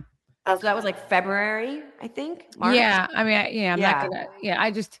time. So that was like February, I think. March? Yeah. I mean, I'm not gonna. Yeah. I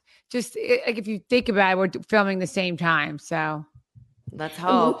just like, if you think about it, we're filming the same time. So let's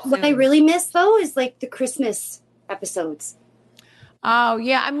hope. What I really miss though is like the Christmas episodes. Oh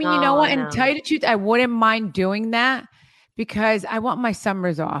yeah. I mean, you know what? And to tell you the truth, I wouldn't mind doing that because I want my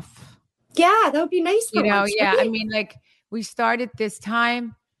summers off. Yeah, that would be nice. For once, yeah. right? I mean, like we started this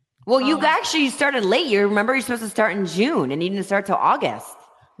time. Well, you actually started late. You remember you're supposed to start in June and you didn't start till August.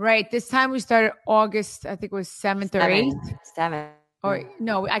 Right. This time we started August, I think it was 7th or 8th. 7th. Or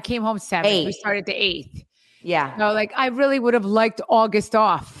no, I came home 7th. 8th. We started the 8th. Yeah. So like I really would have liked August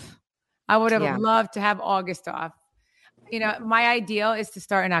off. I would have loved to have August off. My ideal is to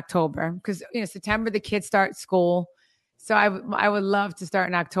start in October because September the kids start school. So I would love to start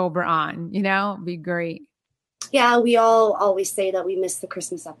in October on, it'd be great. Yeah, we all always say that we miss the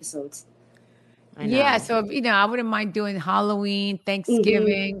Christmas episodes. Yeah, so I wouldn't mind doing Halloween,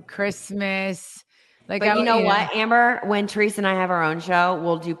 Thanksgiving, Christmas. Like, but you know what, Amber? When Teresa and I have our own show,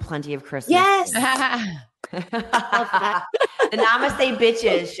 we'll do plenty of Christmas. Yes. The Namaste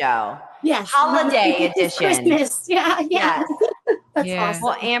Bitches show. Yes. Holiday edition. Christmas. Yeah. Yes. That's awesome.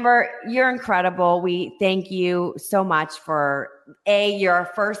 Well, Amber, you're incredible. We thank you so much for you're our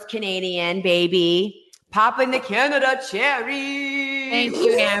first Canadian baby. Popping the Canada cherry. Thank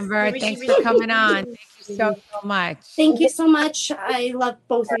you, Amber. Thanks for coming on. Thank you so much. Thank you so much. I love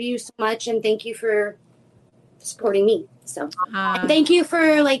both of you so much, and thank you for supporting me. So, and thank you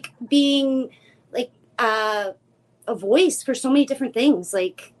for being a voice for so many different things.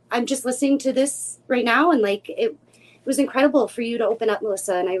 Like, I'm just listening to this right now, and it was incredible for you to open up,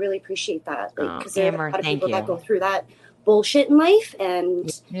 Melissa, and I really appreciate that. Because there are a lot of people that go through that bullshit in life, and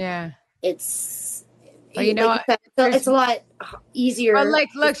it's you know, like it's a lot easier look,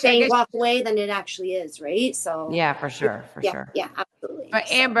 to say walk away than it actually is, right? So yeah, for sure, yeah, absolutely. But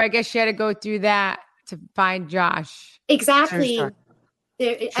Amber, I guess she had to go through that to find Josh. Exactly.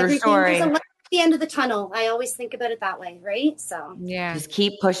 True story. There's a light at the end of the tunnel. I always think about it that way, right? So yeah, just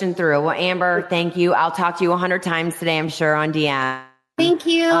keep pushing through. Well, Amber, thank you. I'll talk to you 100 times today, I'm sure, on DM. Thank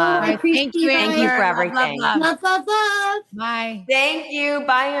you. I appreciate you. Thank you for everything. Love. Bye. Thank you.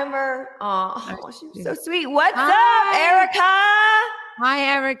 Bye, Amber. Oh, she's so sweet. What's up, Erica? Hi,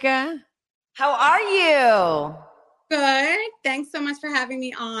 Erica. How are you? Good. Thanks so much for having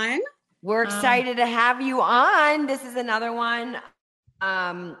me on. We're excited to have you on. This is another one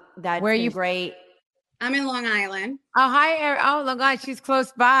that's Where you great. I'm in Long Island. Oh, hi, Erica. Oh, Long Island. She's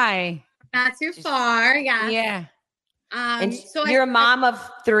close by. Not too far. Yeah. Yeah. And so you're a mom of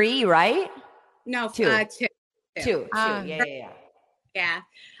 3, right? No, two. Two. Yeah.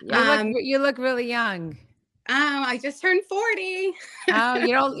 You look really young. I just turned 40. Oh, you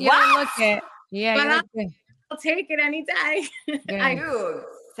don't look it. Yeah, but I'll take it any day. Yeah. Dude,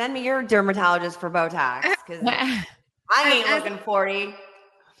 send me your dermatologist for Botox because I ain't looking 40.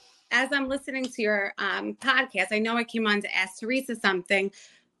 As I'm listening to your podcast, I know I came on to ask Teresa something,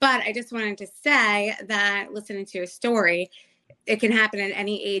 but I just wanted to say that listening to your story, it can happen at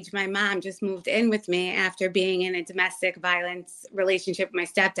any age. My mom just moved in with me after being in a domestic violence relationship with my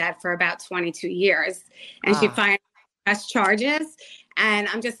stepdad for about 22 years. And she finally pressed charges. And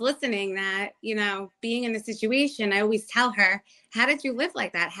I'm just listening that, being in the situation, I always tell her, how did you live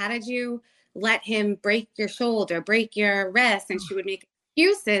like that? How did you let him break your shoulder, break your wrist? And she would make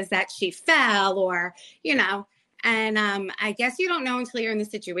excuses that she fell or, And I guess you don't know until you're in the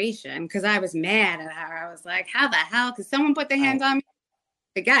situation, because I was mad at her. I was like, how the hell? Because someone put their hands on me?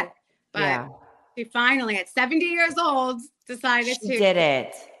 Forget it. But she finally, at 70 years old, decided she did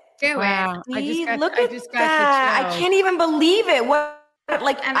it. Do wow. it. Look at that. I can't even believe it.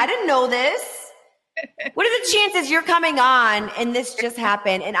 I didn't know this. What are the chances you're coming on and this just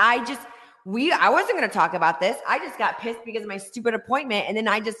happened? And I wasn't going to talk about this. I just got pissed because of my stupid appointment, and then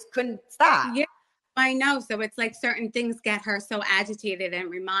I just couldn't stop. Yeah. I know. So it's like certain things get her so agitated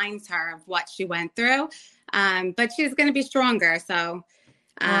and reminds her of what she went through. But she's going to be stronger. So,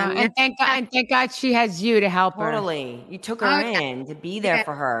 and thank God she has you to help her. Totally. You took her in to be there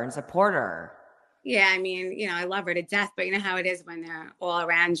for her and support her. Yeah. I mean, I love her to death, but you know how it is when they're all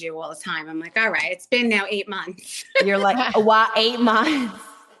around you all the time. I'm like, all right, it's been now 8 months. You're like, wow, 8 months.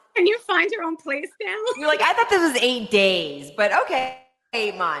 Can you find your own place now? You're like, I thought this was 8 days, but okay.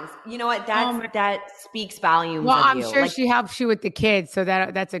 8 months. You know what? That speaks volumes. Well, of I'm you. sure she helps you with the kids, so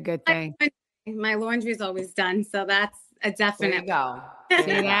that's a good thing. My laundry's always done, so that's a definite. There you go.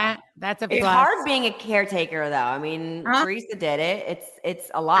 See that? That's a plus. It's hard being a caretaker, though. I mean, Teresa did it.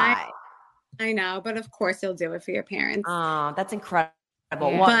 It's a lot. I know, but of course you'll do it for your parents. Oh, that's incredible.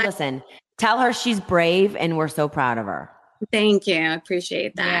 Yeah. Well, listen, tell her she's brave, and we're so proud of her. Thank you. I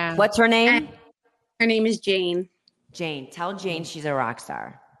appreciate that. Yeah. What's her name? And her name is Jane. Jane. Tell Jane she's a rock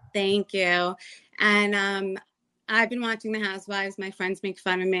star. Thank you. And I've been watching The Housewives. My friends make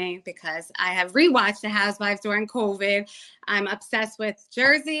fun of me because I have rewatched The Housewives during COVID. I'm obsessed with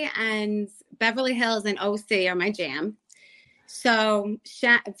Jersey, and Beverly Hills and OC are my jam. So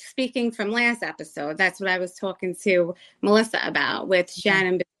speaking from last episode, that's what I was talking to Melissa about with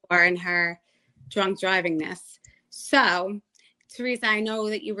Shannon before and her drunk drivingness. So Teresa, I know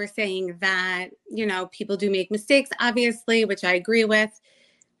that you were saying that, people do make mistakes, obviously, which I agree with.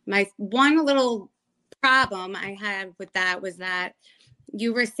 My one little problem I had with that was that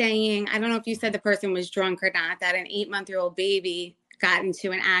you were saying, I don't know if you said the person was drunk or not, that an 8-month-old baby got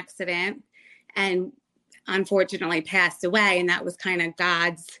into an accident and unfortunately passed away. And that was kind of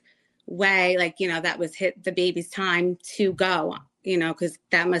God's way, that was the baby's time to go, because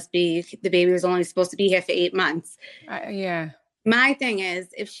that must be, the baby was only supposed to be here for 8 months. Yeah. My thing is,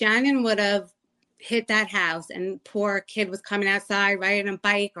 if Shannon would have hit that house and poor kid was coming outside riding a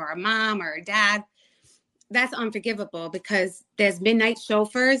bike, or a mom or a dad, that's unforgivable, because there's midnight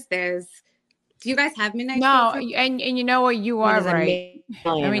chauffeurs. Do you guys have midnight chauffeurs? No, and you know what? You are right.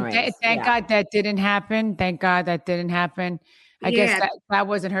 I mean, thank God that didn't happen. Thank God that didn't happen. I guess that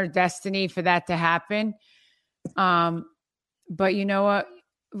wasn't her destiny for that to happen. But you know what?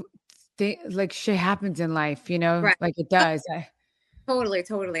 Shit happens in life, right. Like it does. Totally.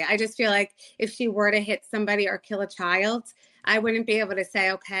 I just feel like if she were to hit somebody or kill a child, I wouldn't be able to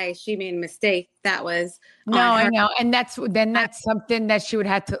say, okay, she made a mistake. That was I know. And that's something that she would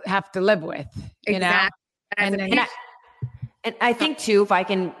have to live with, exactly. And then, And I think too, if I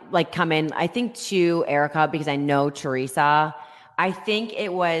can like come in, I think too, Erica, because I know Teresa, I think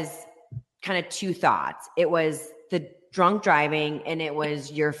it was kind of two thoughts. It was the drunk driving and it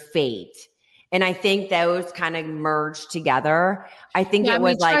was your fate. And I think those kind of merged together. I think it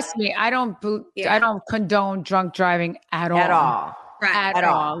was like, trust me, I don't condone drunk driving at all. At all. Right. At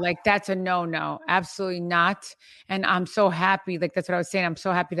all. Like that's a no, absolutely not. And I'm so happy. Like that's what I was saying. I'm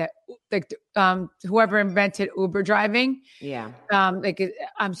so happy that like whoever invented Uber driving. Yeah.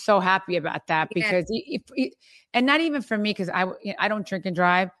 I'm so happy about that because and not even for me because I don't drink and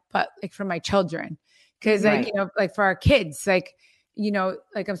drive, but like for my children, because like you know like for our kids, like you know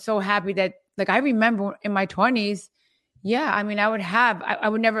like I'm so happy that like I remember in my 20s. Yeah, I mean I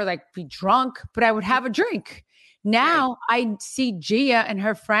would never like be drunk, but I would have a drink. Now I see Gia and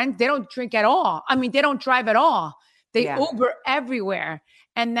her friends, they don't drink at all. I mean, they don't drive at all. They Uber everywhere.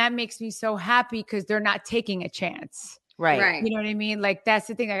 And that makes me so happy because they're not taking a chance. Right. You know what I mean? Like, that's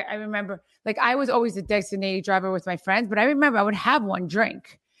the thing. I remember, like, I was always a designated driver with my friends, but I remember I would have one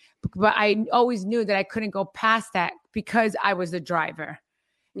drink. But I always knew that I couldn't go past that because I was the driver.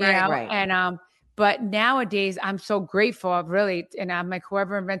 You know? Right. And, but nowadays, I'm so grateful of really, and I'm like,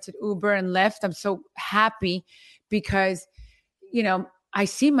 whoever invented Uber and Lyft, I'm so happy because, you know, I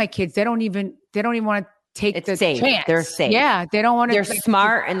see my kids, they don't even want to take the safe. chance. They're safe. Yeah, they don't want to. They're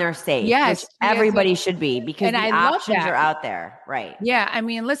smart and they're safe. Yes. Which everybody should be because and the I love options that. are out there. Right. Yeah. I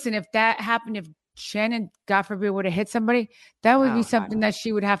mean, listen, if that happened, if Shannon, God forbid, would have hit somebody, that would be something that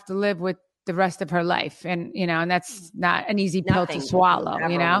she would have to live with the rest of her life. And, you know, and that's not an easy pill to swallow,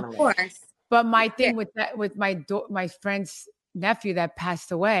 you know? Of course. But my thing with that, with my friend's nephew that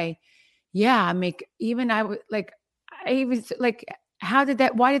passed away, I mean, even I was like, why did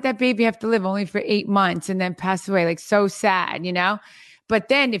that baby have to live only for 8 months and then pass away? Like so sad, you know? But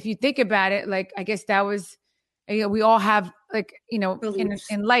then if you think about it, like, I guess that was, you know, we all have like, you know,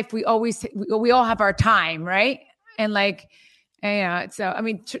 in life, we all have our time. Right. And like, so, I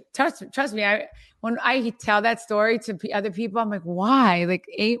mean, trust me, when I tell that story to other people, I'm like, why?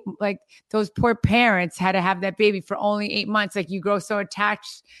 Like those poor parents had to have that baby for only 8 months. Like you grow so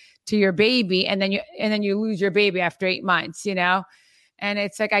attached to your baby and then you lose your baby after 8 months, you know? And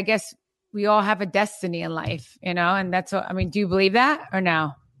it's like, I guess we all have a destiny in life, you know? And that's what, I mean, do you believe that or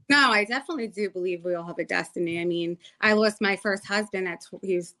no? No, I definitely do believe we all have a destiny. I mean, I lost my first husband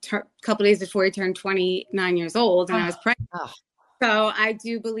he was a couple days before he turned 29 years old and I was pregnant. Oh. So I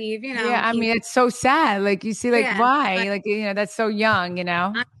do believe, you know. Yeah, I mean, it's so sad. Like you see, like why? Like, you know, that's so young, you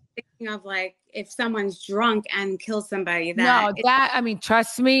know. I'm thinking of like if someone's drunk and kills somebody. I mean,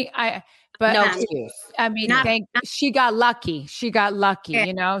 trust me, But no excuse. I mean, she got lucky. She got lucky,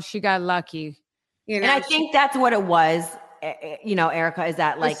 you know. She got lucky. You know, and I think that's what it was. You know, Erica, is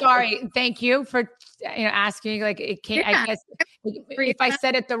that like? Sorry, thank you for asking. Like, it can't. I guess if I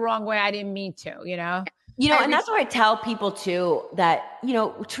said it the wrong way, I didn't mean to. You know. You know, and that's what I tell people too, that, you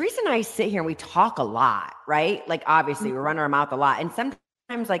know, Teresa and I sit here and we talk a lot, right? Like, obviously we run our mouth a lot. And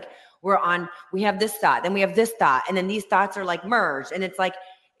sometimes like we have this thought, then we have this thought, and then these thoughts are like merged. And it's like,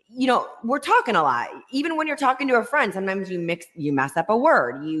 you know, we're talking a lot. Even when you're talking to a friend, sometimes you mess up a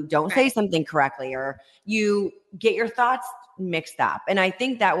word, you don't say something correctly, or you get your thoughts mixed up. And I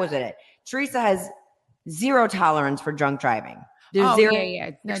think that was it. Teresa has zero tolerance for drunk driving. There's zero.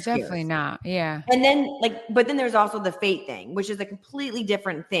 Yeah. No, definitely not. Yeah. And then but then there's also the fate thing, which is a completely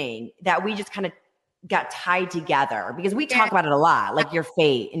different thing that we just kind of got tied together because we talk about it a lot, like your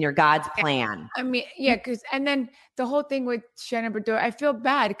fate and your God's plan. I mean, and then the whole thing with Shannon Beador, I feel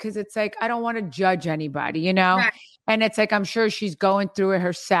bad because it's like, I don't want to judge anybody, you know? Right. And it's like, I'm sure she's going through it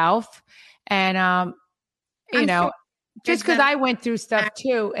herself. And, you know, just because I went through stuff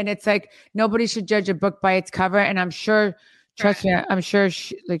too. And it's like, nobody should judge a book by its cover. And I'm sure, trust me, I'm sure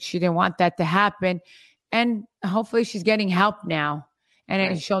she didn't want that to happen. And hopefully she's getting help now.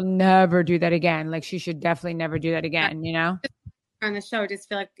 And she'll never do that again. Like, she should definitely never do that again, you know? On the show, just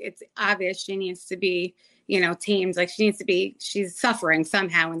feel like it's obvious she needs to be, you know, tamed. Like, she's suffering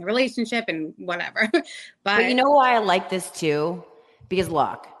somehow in the relationship and whatever. But you know why I like this too? Because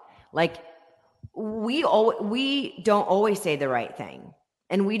look, like, we don't always say the right thing.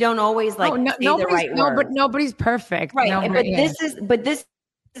 And we don't always say the right word. But nobody's perfect. Right. But this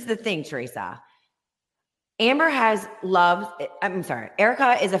is the thing, Teresa. Erica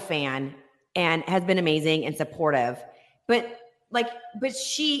is a fan and has been amazing and supportive, but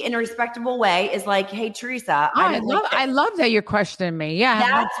she, in a respectable way, is like, hey, Teresa, I love that you're questioning me.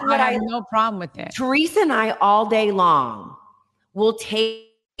 Yeah. I have no problem with it. Teresa and I all day long will take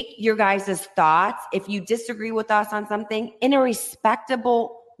your guys' thoughts, if you disagree with us on something, in a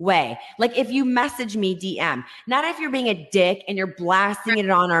respectable way. Like if you message me DM, not if you're being a dick and you're blasting it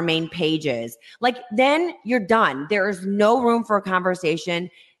on our main pages, like then you're done. There is no room for a conversation.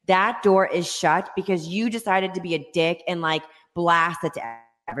 That door is shut because you decided to be a dick and like blast it to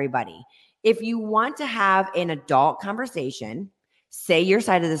everybody. If you want to have an adult conversation, say your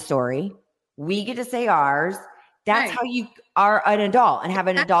side of the story. We get to say ours. That's how you are an adult and have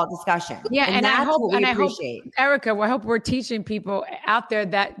an adult discussion. Yeah, and that's I hope, what we and appreciate. I hope, Erica, I hope we're teaching people out there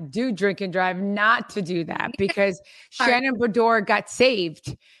that do drink and drive not to do that, because Shannon Beador got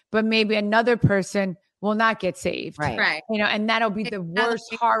saved, but maybe another person will not get saved. Right. You know, and that'll be the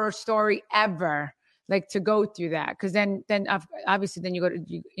worst horror story ever. Like to go through that, because then obviously then you go to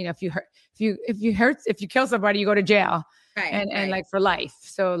if you kill somebody, you go to jail, and like for life.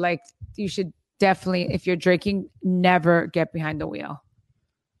 So like you should definitely, if you're drinking, never get behind the wheel.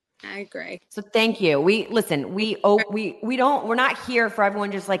 I agree. So thank you. We're not here for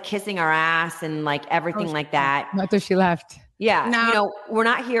everyone just like kissing our ass and like everything like that. Not that she left. Yeah. No. You know, we're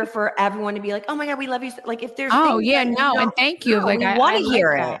not here for everyone to be like, oh my God, we love you. Like if there's and thank you. Like I want to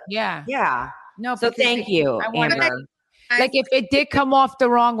hear like it. Yeah. Yeah. No, so thank you, Amber. Like if it did come off the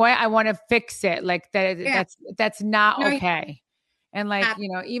wrong way, I want to fix it. Like that's not okay. And like, you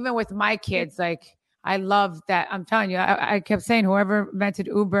know, even with my kids, like I love that. I'm telling you, I kept saying whoever invented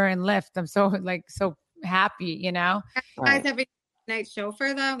Uber and Lyft, I'm so happy, you know. You guys have a Midnight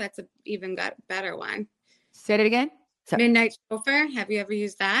Chauffeur though? That's an even better one. Say it again. Midnight Chauffeur. Have you ever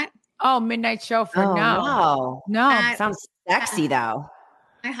used that? Oh, Midnight Chauffeur. Oh, no. Sounds sexy though.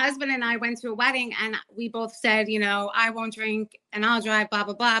 My husband and I went to a wedding and we both said, you know, I won't drink and I'll drive, blah,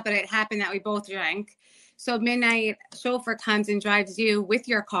 blah, blah. But it happened that we both drank. So Midnight Chauffeur comes and drives you with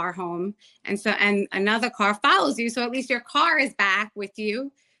your car home. And another car follows you. So at least your car is back with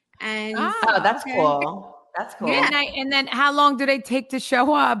you. And that's cool. That's cool. Midnight. And then how long do they take to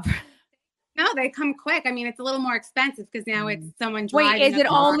show up? No, they come quick. I mean, it's a little more expensive because now it's someone driving. Wait, is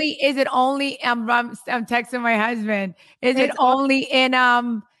it only, I'm texting my husband. It only in,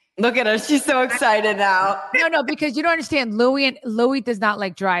 look at her. She's so excited now. No, because you don't understand. Louis does not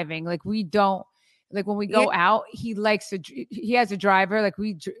like driving. Like we don't, like when we go out, he has a driver.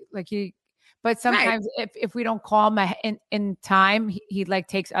 But sometimes if we don't call him in time, he like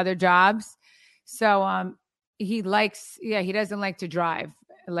takes other jobs. So, he doesn't like to drive.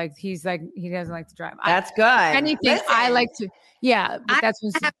 Like he doesn't like to drive. That's good. Anything I like to, but that's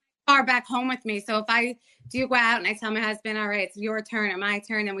what's. I have a car back home with me. So if I do go out and I tell my husband, all right, it's your turn or my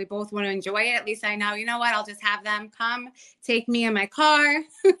turn, and we both want to enjoy it, at least I know, you know what, I'll just have them come take me in my car.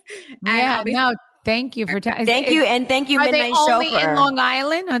 Thank you for thank you. And thank you, Midnight Chauffeur. Are they only in Long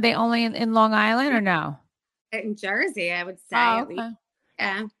Island? Are they only in Long Island or no? In Jersey, I would say. Oh, okay.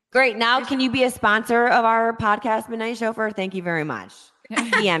 Yeah. Great. Now, can you be a sponsor of our podcast, Midnight Chauffeur? Thank you very much.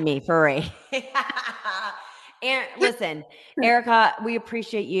 DM me for Ray. And listen, Erica, we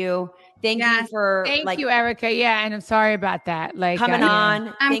appreciate you. Thank you for you, Erica. Yeah, and I'm sorry about that. Like coming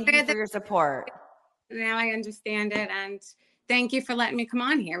on. Thank you for your support. Now I understand it, and thank you for letting me come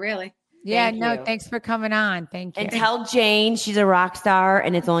on here. Really. Yeah. Thanks for coming on. Thank you. And tell Jane she's a rock star,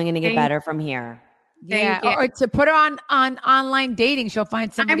 and it's only going to get better from here. Yeah, or to put her on online dating, she'll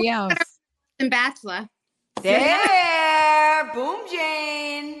find somebody else. And Bachelor. There, boom,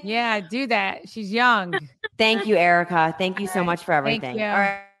 Jane. Yeah, do that. She's young. Thank you, Erica. Thank you so much for everything. Thank you. All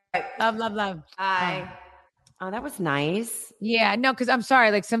right. Love. Bye. Oh, that was nice. Yeah, no, because I'm sorry.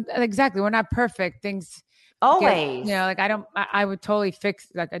 Like exactly, we're not perfect. Things always. I would totally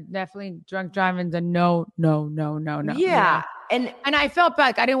fix. Like, I definitely drunk driving's a no. Yeah, and I felt bad.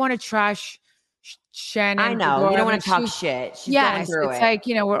 Like, I didn't want to trash Shannon. I know you don't want to talk shit. She's going through it. It's like,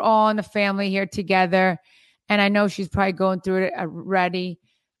 you know, we're all in the family here together. And I know she's probably going through it already.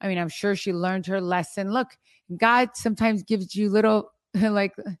 I mean, I'm sure she learned her lesson. Look, God sometimes gives you little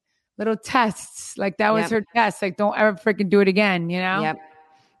tests. Like that was her test. Like, don't ever freaking do it again, you know? Yep.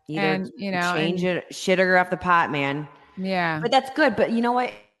 Change it, shit her off the pot, man. Yeah. But that's good. But you know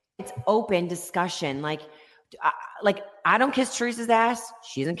what? It's open discussion. Like I don't kiss Teresa's ass.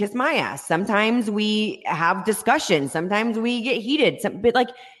 She doesn't kiss my ass. Sometimes we have discussions. Sometimes we get heated. But like,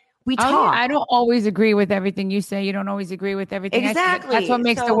 we talk. Yeah, I don't always agree with everything you say. You don't always agree with everything. Exactly. That's what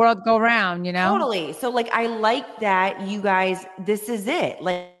makes the world go round, you know? Totally. So like, I like that you guys, this is it.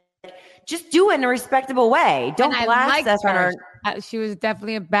 Like, just do it in a respectable way. Don't blast us on our. She was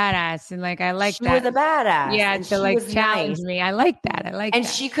definitely a badass. And like, I like that. She was a badass. Yeah. To like challenge me. I like that. And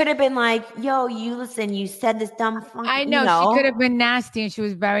she could have been like, yo, you said this dumb. I know. She could have been nasty, and she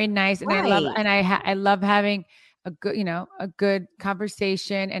was very nice. And I love having a good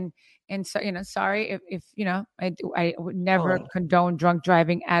conversation. And so, sorry if I would never condone drunk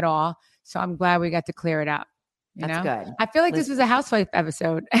driving at all. So I'm glad we got to clear it up. That's good. I feel like this was a housewife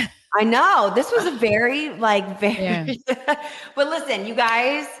episode. I know. This was a very. But listen, you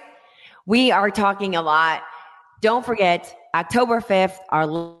guys, we are talking a lot. Don't forget, October 5th, our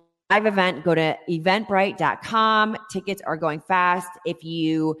live event. Go to eventbrite.com. Tickets are going fast. If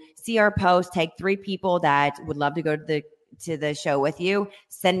you see our post, tag 3 people that would love to go to the show with you.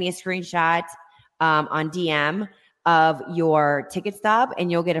 Send me a screenshot on DM of your ticket stub,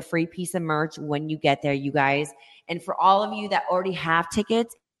 and you'll get a free piece of merch when you get there, you guys. And for all of you that already have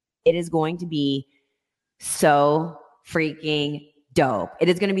tickets, it is going to be so freaking dope. It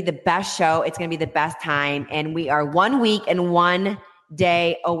is going to be the best show. It's going to be the best time. And we are 1 week and 1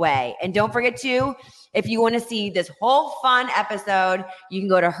 day away. And don't forget to, if you want to see this whole fun episode, you can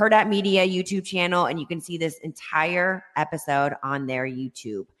go to Her.Media YouTube channel and you can see this entire episode on their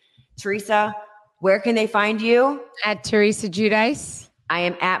YouTube. Teresa, where can they find you? At Teresa Giudice. I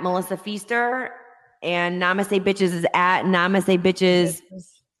am at Melissa Feaster, and Namaste Bitches is at Namaste Bitches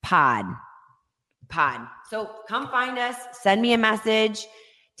Pod. So come find us, send me a message,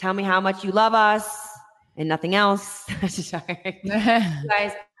 tell me how much you love us and nothing else. Sorry. You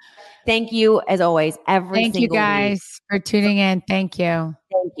guys, thank you as always. Thank you guys for tuning in. Thank you.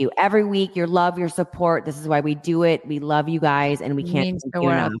 Thank you. Every week, your love, your support. This is why we do it. We love you guys, and we can't means the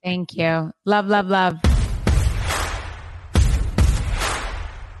world. Enough. Thank you. Love, love, love.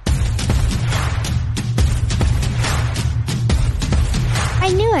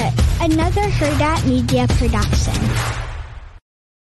 I knew it. Another Her.Media production.